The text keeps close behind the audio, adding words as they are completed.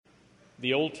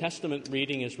The Old Testament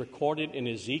reading is recorded in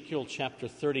Ezekiel chapter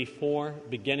 34,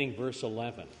 beginning verse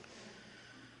 11.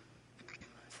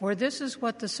 For this is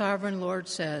what the sovereign Lord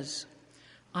says,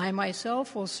 I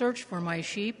myself will search for my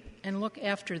sheep and look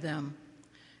after them.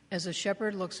 As a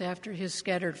shepherd looks after his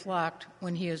scattered flock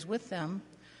when he is with them,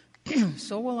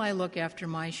 so will I look after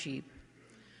my sheep.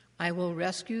 I will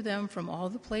rescue them from all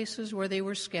the places where they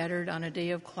were scattered on a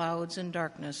day of clouds and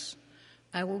darkness.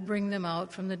 I will bring them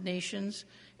out from the nations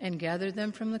and gather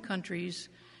them from the countries,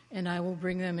 and I will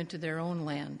bring them into their own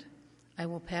land. I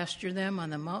will pasture them on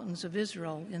the mountains of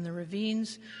Israel, in the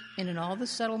ravines, and in all the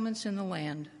settlements in the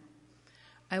land.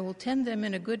 I will tend them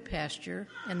in a good pasture,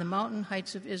 and the mountain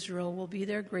heights of Israel will be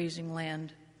their grazing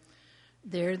land.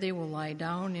 There they will lie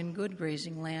down in good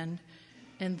grazing land,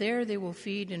 and there they will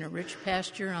feed in a rich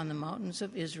pasture on the mountains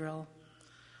of Israel.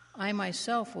 I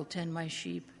myself will tend my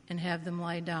sheep and have them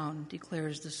lie down,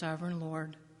 declares the sovereign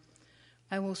Lord.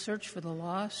 I will search for the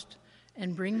lost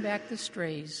and bring back the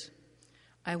strays.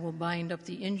 I will bind up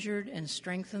the injured and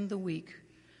strengthen the weak,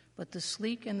 but the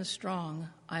sleek and the strong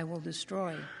I will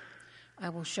destroy. I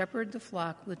will shepherd the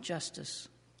flock with justice.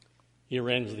 Here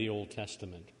ends the Old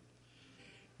Testament.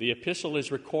 The epistle is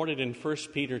recorded in 1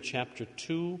 Peter chapter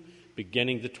 2,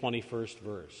 beginning the 21st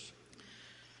verse.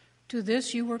 To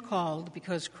this you were called,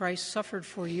 because Christ suffered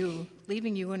for you,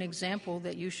 leaving you an example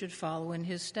that you should follow in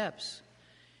his steps.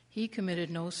 He committed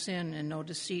no sin, and no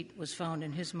deceit was found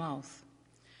in his mouth.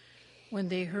 When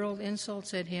they hurled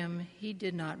insults at him, he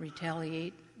did not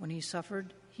retaliate. When he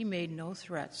suffered, he made no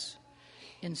threats.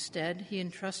 Instead, he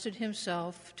entrusted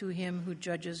himself to him who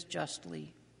judges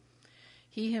justly.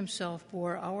 He himself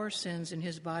bore our sins in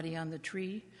his body on the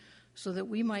tree, so that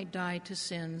we might die to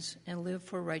sins and live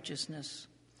for righteousness.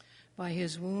 By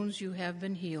his wounds you have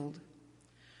been healed.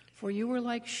 For you were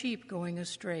like sheep going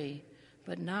astray,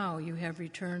 but now you have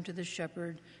returned to the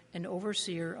shepherd and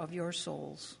overseer of your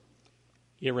souls.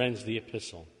 Here ends the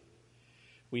epistle.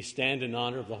 We stand in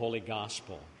honor of the Holy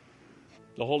Gospel.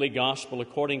 The Holy Gospel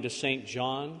according to St.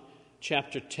 John,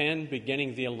 chapter 10,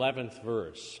 beginning the 11th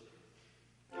verse.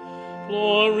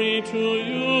 Glory to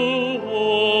you,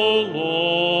 O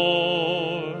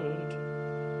Lord.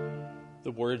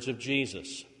 The words of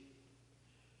Jesus.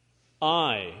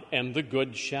 I am the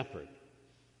good shepherd.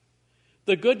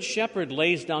 The good shepherd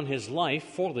lays down his life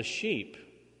for the sheep.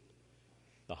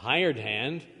 The hired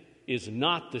hand is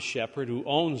not the shepherd who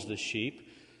owns the sheep,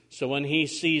 so when he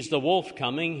sees the wolf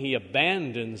coming, he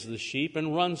abandons the sheep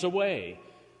and runs away.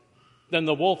 Then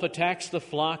the wolf attacks the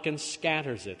flock and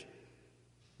scatters it.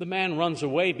 The man runs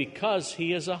away because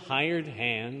he is a hired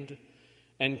hand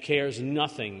and cares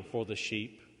nothing for the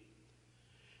sheep.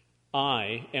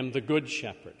 I am the good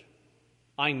shepherd.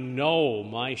 I know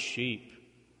my sheep,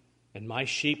 and my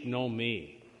sheep know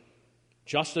me,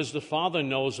 just as the Father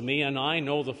knows me, and I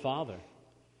know the Father.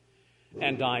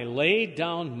 And I lay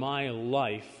down my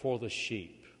life for the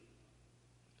sheep.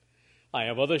 I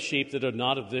have other sheep that are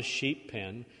not of this sheep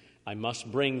pen. I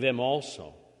must bring them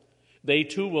also. They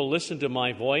too will listen to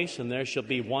my voice, and there shall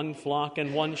be one flock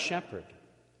and one shepherd.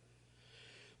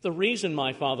 The reason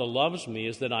my Father loves me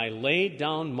is that I lay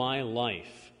down my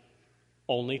life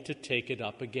only to take it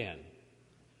up again.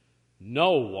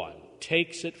 No one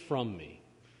takes it from me,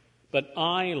 but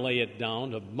I lay it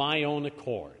down of my own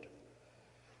accord.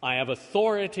 I have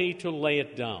authority to lay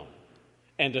it down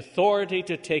and authority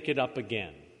to take it up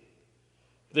again.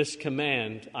 This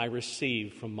command I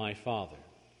received from my Father.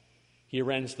 Here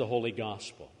ends the Holy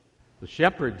Gospel. The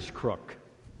shepherd's crook.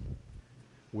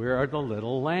 Where are the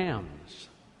little lambs?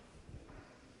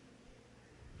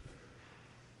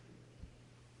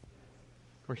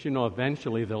 Of course, you know,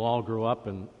 eventually they'll all grow up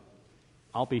and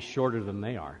I'll be shorter than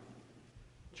they are.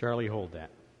 Charlie, hold that.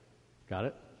 Got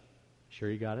it? Sure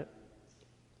you got it?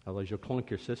 Otherwise you'll clunk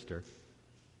your sister.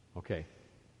 Okay.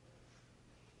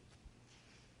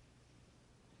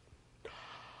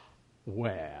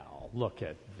 Well, look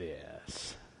at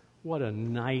this. What a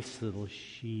nice little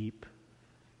sheep.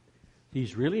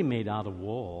 He's really made out of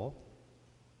wool.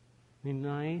 Isn't he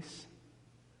nice?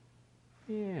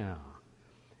 Yeah.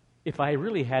 If I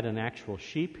really had an actual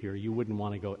sheep here, you wouldn't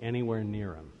want to go anywhere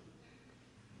near him.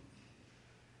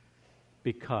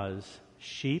 Because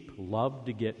sheep love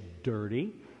to get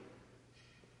dirty.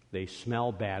 They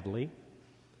smell badly.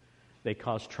 They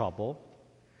cause trouble.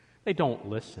 They don't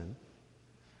listen.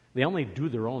 They only do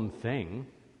their own thing.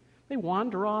 They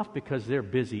wander off because they're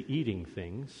busy eating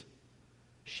things,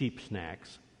 sheep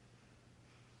snacks.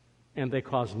 And they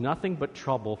cause nothing but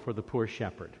trouble for the poor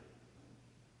shepherd.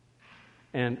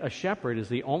 And a shepherd is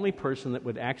the only person that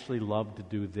would actually love to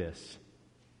do this.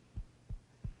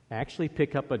 Actually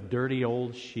pick up a dirty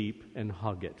old sheep and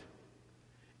hug it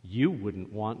You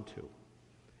wouldn't want to.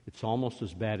 It's almost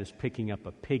as bad as picking up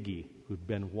a piggy who'd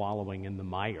been wallowing in the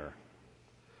mire.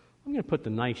 I'm going to put the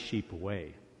nice sheep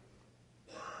away.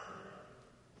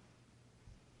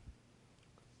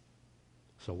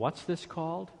 So what's this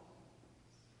called?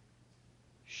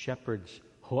 Shepherd's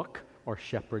hook or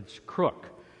shepherd's crook.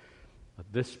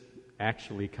 This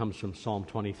actually comes from Psalm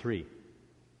 23.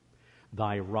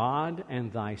 Thy rod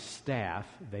and thy staff,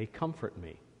 they comfort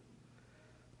me.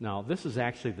 Now, this is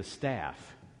actually the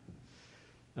staff.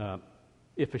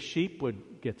 If a sheep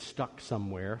would get stuck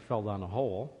somewhere, fell down a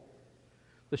hole,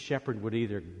 the shepherd would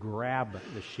either grab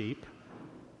the sheep,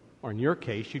 or in your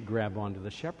case, you'd grab onto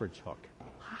the shepherd's hook.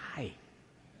 Hi.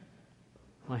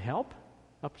 Want help?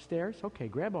 Upstairs? Okay,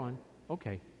 grab on.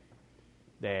 Okay.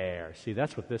 There. See,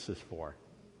 that's what this is for.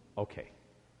 Okay.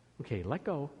 Okay, let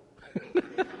go.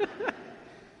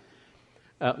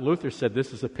 Luther said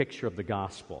this is a picture of the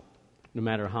gospel. No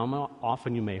matter how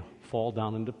often you may fall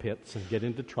down into pits and get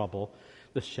into trouble,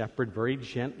 the shepherd very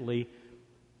gently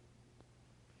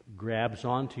grabs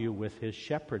onto you with his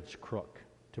shepherd's crook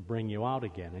to bring you out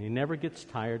again. And he never gets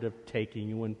tired of taking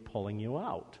you and pulling you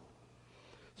out.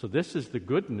 So this is the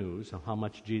good news of how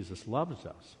much Jesus loves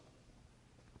us.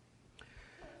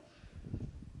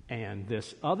 And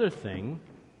this other thing,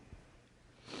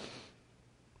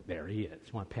 there he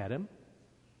is. Want to pet him?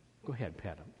 Go ahead,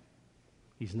 pet him.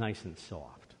 He's nice and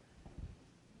soft.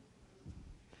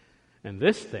 And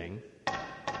this thing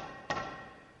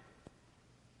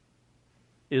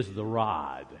is the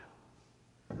rod.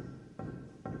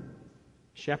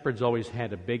 Shepherds always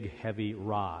had a big, heavy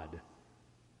rod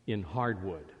in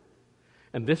hardwood.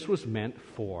 And this was meant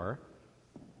for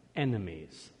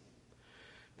enemies.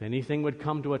 If anything would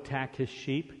come to attack his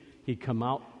sheep, he'd come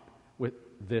out with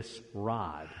this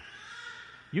rod.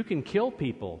 You can kill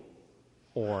people,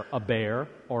 or a bear,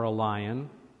 or a lion,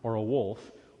 or a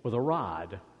wolf, with a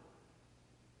rod.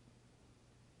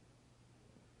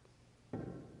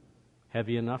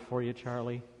 Heavy enough for you,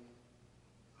 Charlie?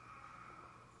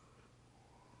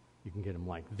 You can get them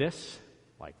like this,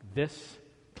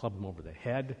 club them over the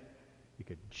head. You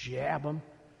could jab them.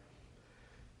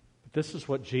 But this is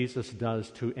what Jesus does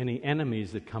to any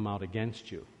enemies that come out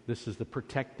against you. This is the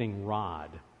protecting rod.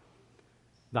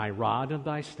 Thy rod and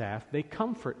thy staff, they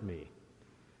comfort me.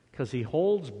 Because he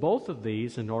holds both of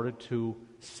these in order to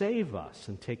save us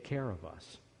and take care of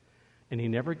us. And he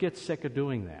never gets sick of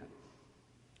doing that,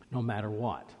 no matter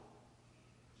what.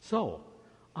 So,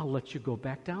 I'll let you go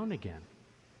back down again.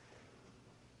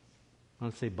 I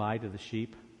want to say bye to the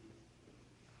sheep.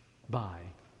 Bye.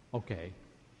 Okay.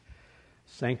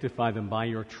 Sanctify them by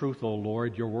your truth, O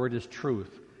Lord. Your word is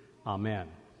truth. Amen.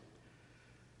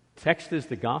 Text is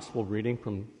the gospel reading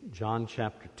from John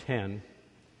chapter 10.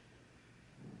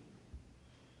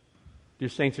 Dear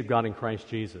saints of God in Christ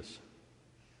Jesus,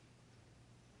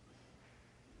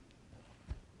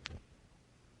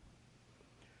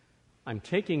 I'm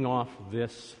taking off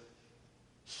this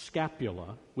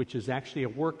scapula, which is actually a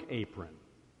work apron.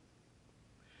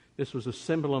 This was a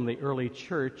symbol in the early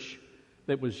church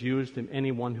that was used in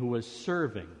anyone who was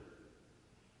serving.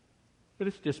 But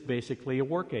it's just basically a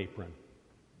work apron.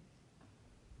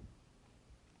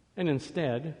 And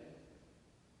instead,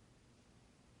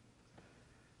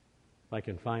 if I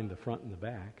can find the front and the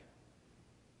back,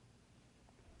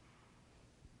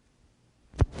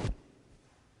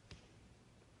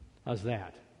 how's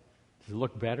that? Does it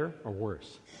look better or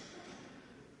worse?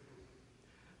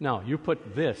 Now, you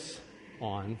put this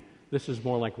on. This is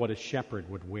more like what a shepherd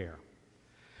would wear.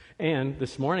 And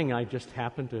this morning I just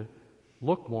happened to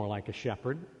look more like a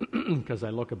shepherd because I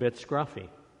look a bit scruffy.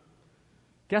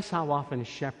 Guess how often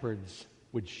shepherds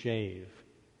would shave?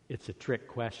 It's a trick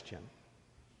question.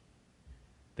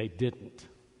 They didn't.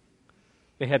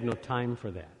 They had no time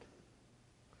for that.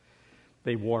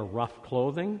 They wore rough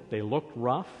clothing. They looked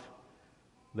rough.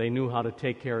 They knew how to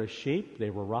take care of sheep. They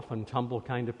were rough and tumble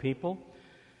kind of people.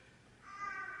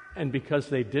 And because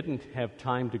they didn't have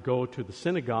time to go to the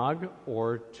synagogue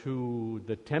or to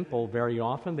the temple very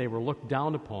often, they were looked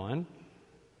down upon.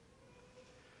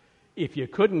 If you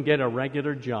couldn't get a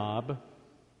regular job,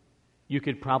 you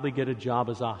could probably get a job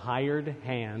as a hired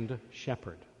hand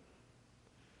shepherd.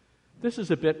 This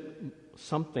is a bit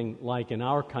something like in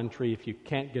our country, if you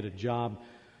can't get a job,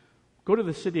 go to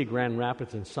the city of Grand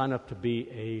Rapids and sign up to be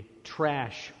a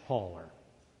trash hauler.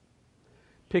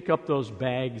 Pick up those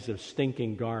bags of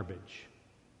stinking garbage.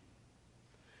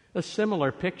 A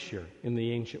similar picture in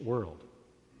the ancient world.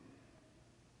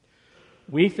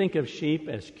 We think of sheep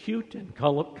as cute and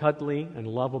cuddly and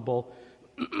lovable,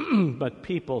 but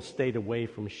people stayed away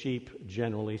from sheep,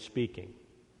 generally speaking,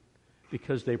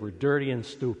 because they were dirty and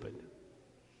stupid.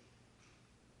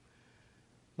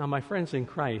 Now, my friends in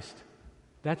Christ,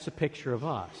 that's a picture of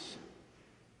us.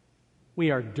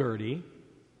 We are dirty.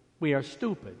 We are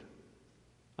stupid.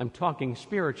 I'm talking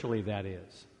spiritually, that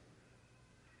is.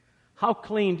 How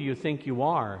clean do you think you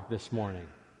are this morning?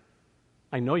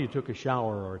 I know you took a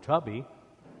shower or a tubby,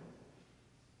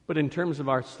 but in terms of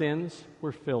our sins,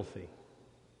 we're filthy.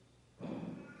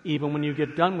 Even when you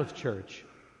get done with church,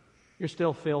 you're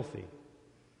still filthy.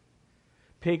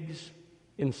 Pigs,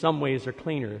 in some ways, are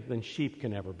cleaner than sheep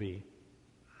can ever be.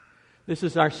 This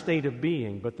is our state of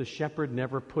being, but the shepherd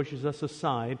never pushes us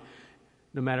aside,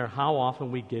 no matter how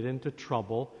often we get into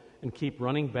trouble and keep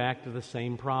running back to the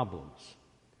same problems.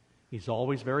 He's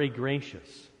always very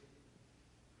gracious.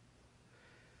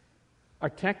 Our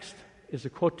text is a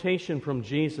quotation from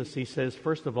Jesus. He says,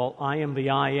 first of all, I am the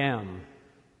I am.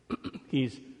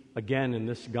 He's, again, in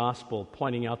this gospel,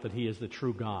 pointing out that he is the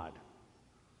true God,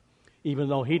 even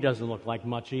though he doesn't look like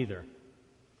much either.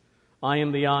 I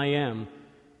am the I am,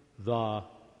 the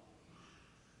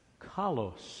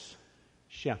kalos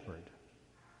shepherd.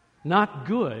 Not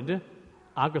good,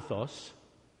 agathos,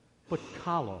 but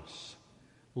kalos.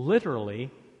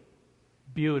 Literally,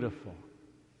 beautiful.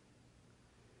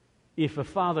 If a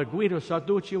Father Guido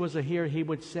Sarducci was here, he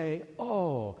would say,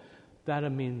 oh, that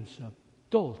means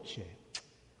dolce,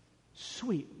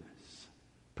 sweetness,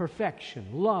 perfection,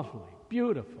 lovely,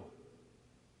 beautiful.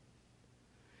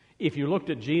 If you looked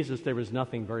at Jesus, there was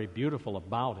nothing very beautiful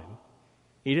about him.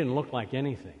 He didn't look like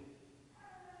anything.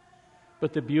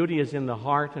 But the beauty is in the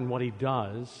heart and what he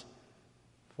does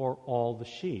for all the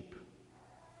sheep.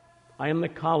 I am the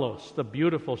kalos, the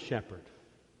beautiful shepherd.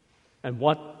 And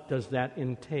what does that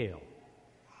entail?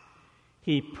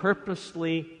 He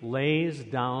purposely lays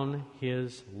down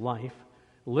his life,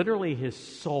 literally his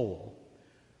soul.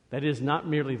 That is not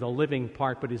merely the living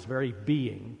part, but his very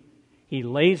being. He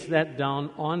lays that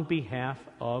down on behalf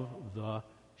of the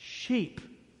sheep.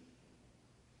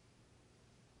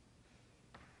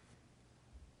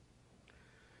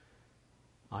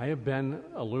 I have been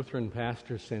a Lutheran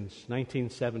pastor since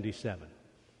 1977.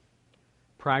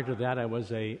 Prior to that, I was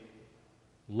a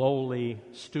lowly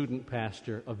student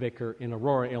pastor, a vicar in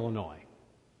Aurora, Illinois.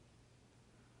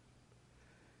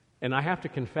 And I have to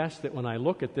confess that when I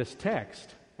look at this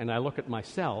text and I look at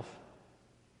myself,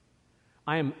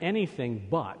 I am anything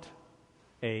but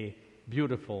a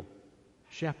beautiful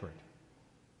shepherd.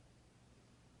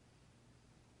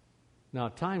 Now,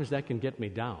 at times that can get me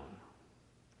down.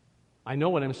 I know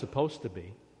what I'm supposed to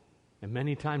be, and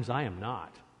many times I am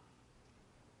not.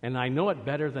 And I know it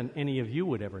better than any of you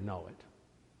would ever know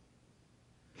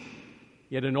it.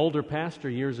 Yet an older pastor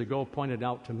years ago pointed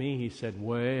out to me, he said,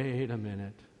 wait a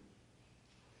minute.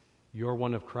 You're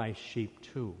one of Christ's sheep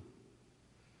too.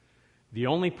 The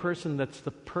only person that's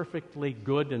the perfectly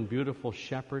good and beautiful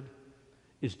shepherd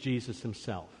is Jesus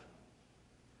himself.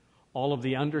 All of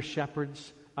the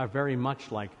under-shepherds are very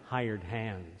much like hired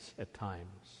hands at times.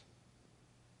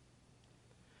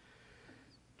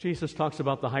 Jesus talks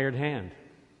about the hired hand.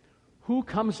 Who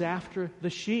comes after the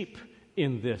sheep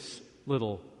in this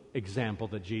little example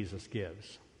that Jesus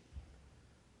gives?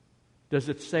 Does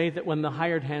it say that when the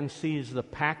hired hand sees the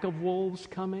pack of wolves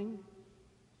coming?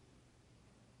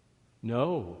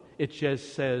 No, it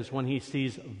just says when he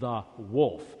sees the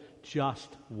wolf, just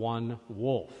one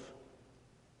wolf.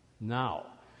 Now,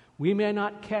 we may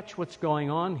not catch what's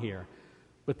going on here,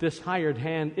 but this hired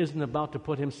hand isn't about to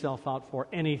put himself out for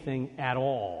anything at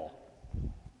all.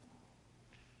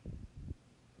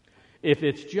 If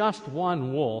it's just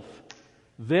one wolf,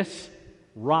 this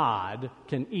rod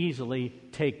can easily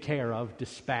take care of,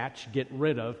 dispatch, get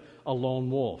rid of a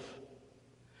lone wolf.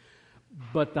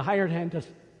 But the hired hand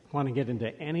doesn't want to get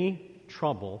into any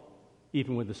trouble,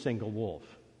 even with a single wolf.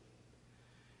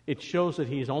 It shows that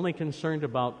he's only concerned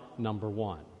about number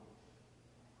one.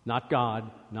 Not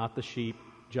God, not the sheep,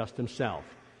 just himself.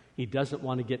 He doesn't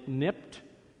want to get nipped.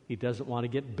 He doesn't want to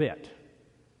get bit.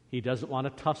 He doesn't want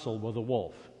to tussle with a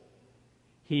wolf.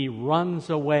 He runs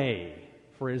away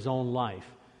for his own life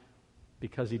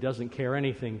because he doesn't care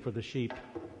anything for the sheep.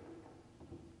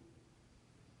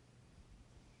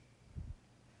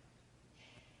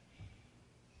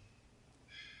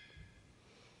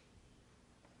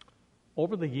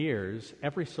 Over the years,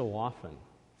 every so often,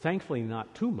 thankfully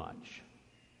not too much,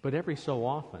 but every so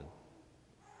often,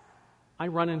 I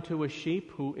run into a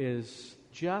sheep who is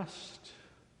just,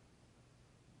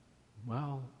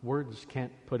 well, words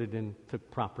can't put it into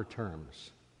proper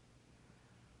terms.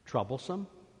 Troublesome,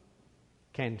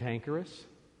 cantankerous.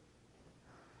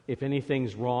 If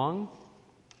anything's wrong,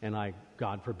 and I,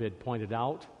 God forbid, point it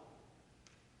out,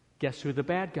 guess who the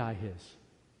bad guy is?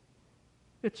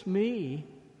 It's me.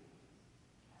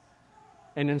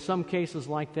 And in some cases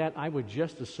like that, I would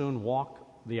just as soon walk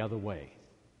the other way.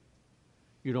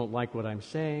 You don't like what I'm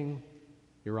saying,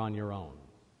 you're on your own.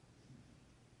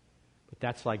 But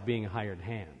that's like being a hired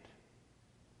hand.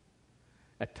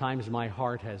 At times my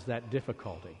heart has that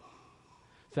difficulty.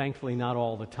 Thankfully, not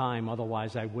all the time,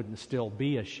 otherwise I wouldn't still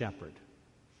be a shepherd.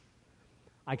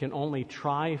 I can only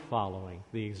try following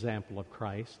the example of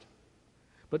Christ.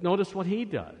 But notice what he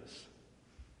does.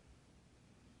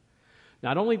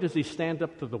 Not only does he stand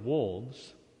up to the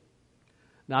wolves,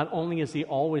 not only is he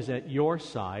always at your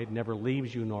side, never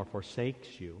leaves you nor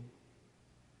forsakes you,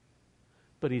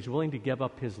 but he's willing to give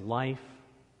up his life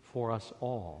for us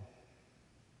all.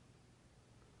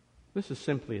 This is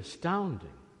simply astounding.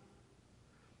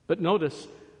 But notice,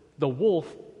 the wolf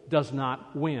does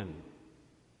not win.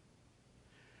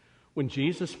 When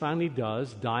Jesus finally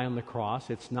does die on the cross,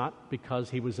 it's not because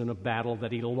he was in a battle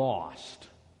that he lost.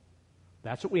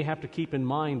 That's what we have to keep in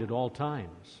mind at all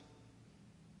times.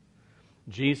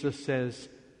 Jesus says,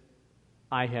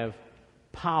 I have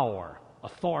power,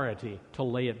 authority to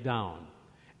lay it down,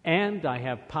 and I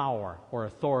have power or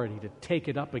authority to take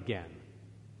it up again.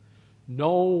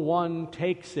 No one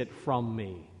takes it from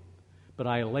me, but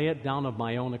I lay it down of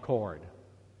my own accord.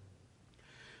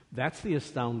 That's the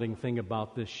astounding thing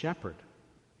about this shepherd.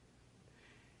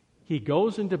 He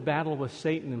goes into battle with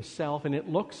Satan himself, and it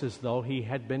looks as though he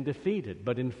had been defeated,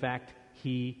 but in fact,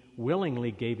 he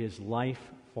willingly gave his life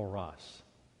for us.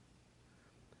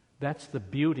 That's the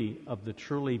beauty of the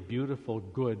truly beautiful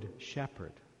good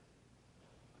shepherd.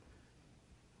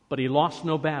 But he lost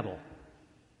no battle.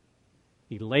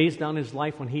 He lays down his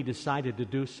life when he decided to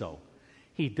do so.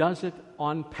 He does it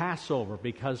on Passover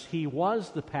because he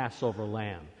was the Passover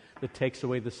lamb that takes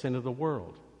away the sin of the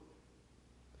world.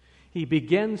 He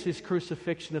begins his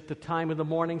crucifixion at the time of the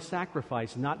morning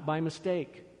sacrifice, not by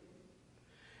mistake.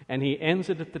 And he ends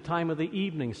it at the time of the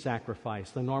evening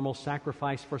sacrifice, the normal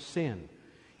sacrifice for sin.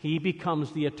 He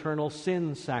becomes the eternal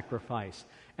sin sacrifice.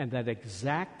 And that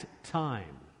exact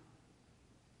time,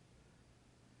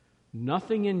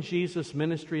 nothing in Jesus'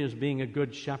 ministry as being a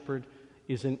good shepherd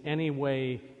is in any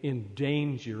way in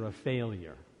danger of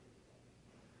failure.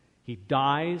 He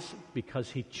dies because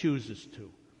he chooses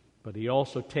to, but he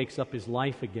also takes up his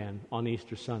life again on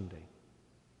Easter Sunday.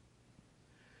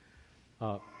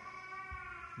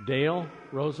 Dale,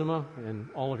 Rosema, and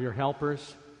all of your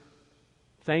helpers,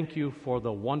 thank you for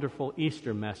the wonderful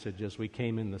Easter message as we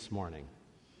came in this morning.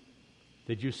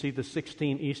 Did you see the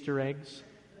 16 Easter eggs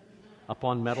up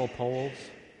on metal poles?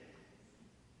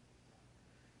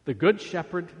 The Good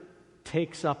Shepherd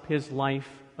takes up his life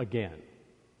again.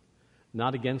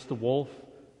 Not against the wolf,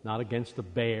 not against the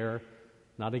bear,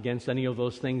 not against any of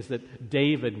those things that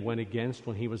David went against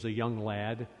when he was a young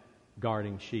lad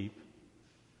guarding sheep.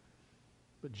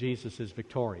 But Jesus is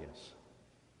victorious.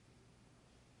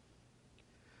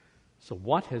 So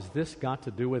what has this got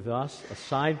to do with us,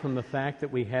 aside from the fact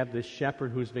that we have this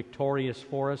shepherd who's victorious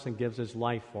for us and gives his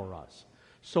life for us?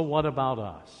 So what about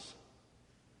us?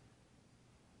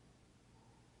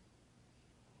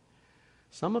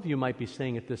 Some of you might be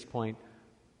saying at this point,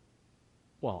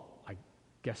 well, I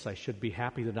guess I should be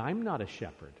happy that I'm not a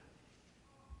shepherd.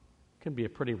 It can be a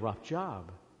pretty rough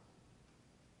job.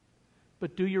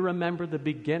 But do you remember the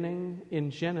beginning in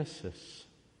Genesis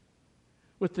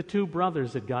with the two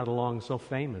brothers that got along so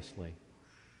famously,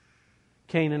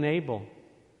 Cain and Abel?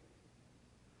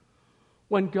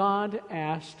 When God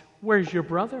asked, "Where's your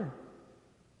brother?"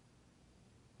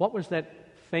 what was that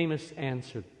famous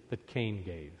answer that Cain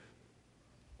gave?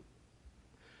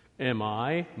 Am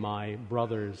I my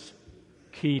brother's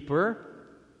keeper,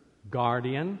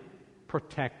 guardian,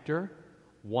 protector,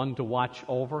 one to watch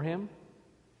over him?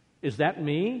 Is that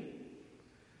me?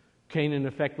 Cain, in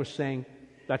effect, was saying,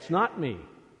 that's not me.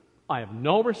 I have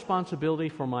no responsibility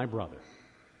for my brother.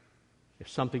 If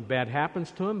something bad happens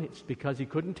to him, it's because he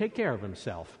couldn't take care of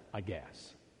himself, I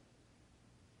guess.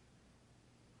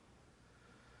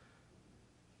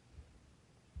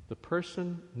 The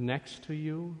person next to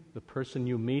you, the person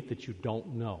you meet that you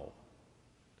don't know,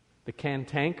 the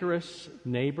cantankerous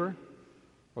neighbor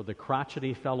or the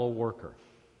crotchety fellow worker,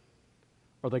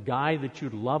 or the guy that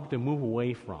you'd love to move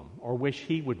away from or wish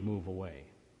he would move away,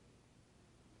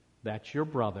 that's your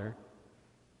brother,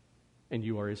 and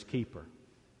you are his keeper.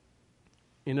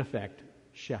 In effect,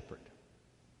 shepherd.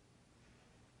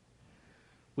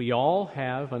 We all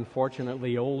have,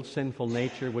 unfortunately, old sinful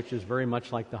nature, which is very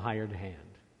much like the hired hand.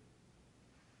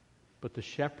 But the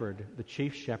shepherd, the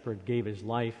chief shepherd, gave his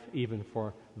life even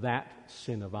for that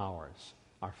sin of ours,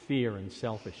 our fear and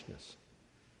selfishness.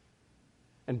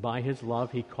 And by his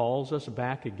love, he calls us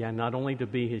back again, not only to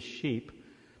be his sheep,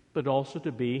 but also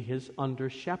to be his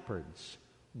under-shepherds,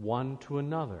 one to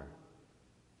another.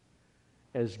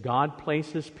 As God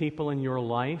places people in your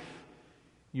life,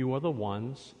 you are the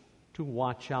ones to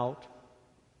watch out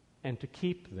and to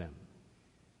keep them.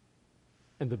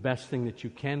 And the best thing that you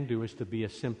can do is to be a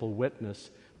simple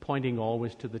witness, pointing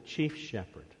always to the chief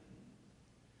shepherd.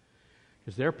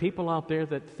 Because there are people out there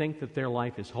that think that their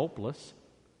life is hopeless.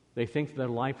 They think their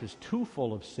life is too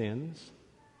full of sins.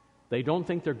 They don't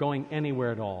think they're going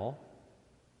anywhere at all.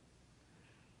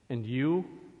 And you,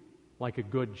 like a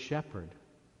good shepherd,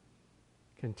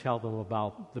 can tell them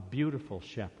about the beautiful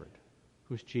shepherd,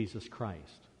 who's Jesus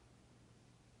Christ.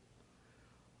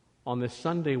 On this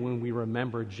Sunday, when we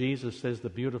remember Jesus as the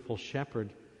beautiful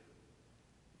shepherd,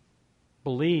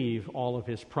 believe all of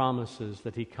his promises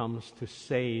that he comes to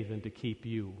save and to keep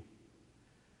you.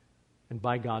 And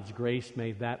by God's grace,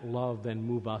 may that love then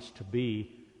move us to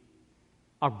be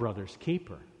our brother's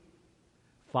keeper,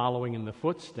 following in the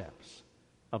footsteps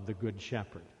of the Good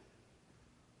Shepherd.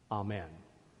 Amen.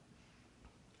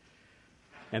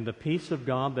 And the peace of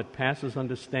God that passes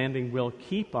understanding will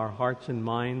keep our hearts and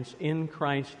minds in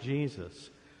Christ Jesus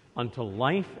until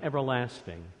life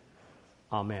everlasting.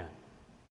 Amen.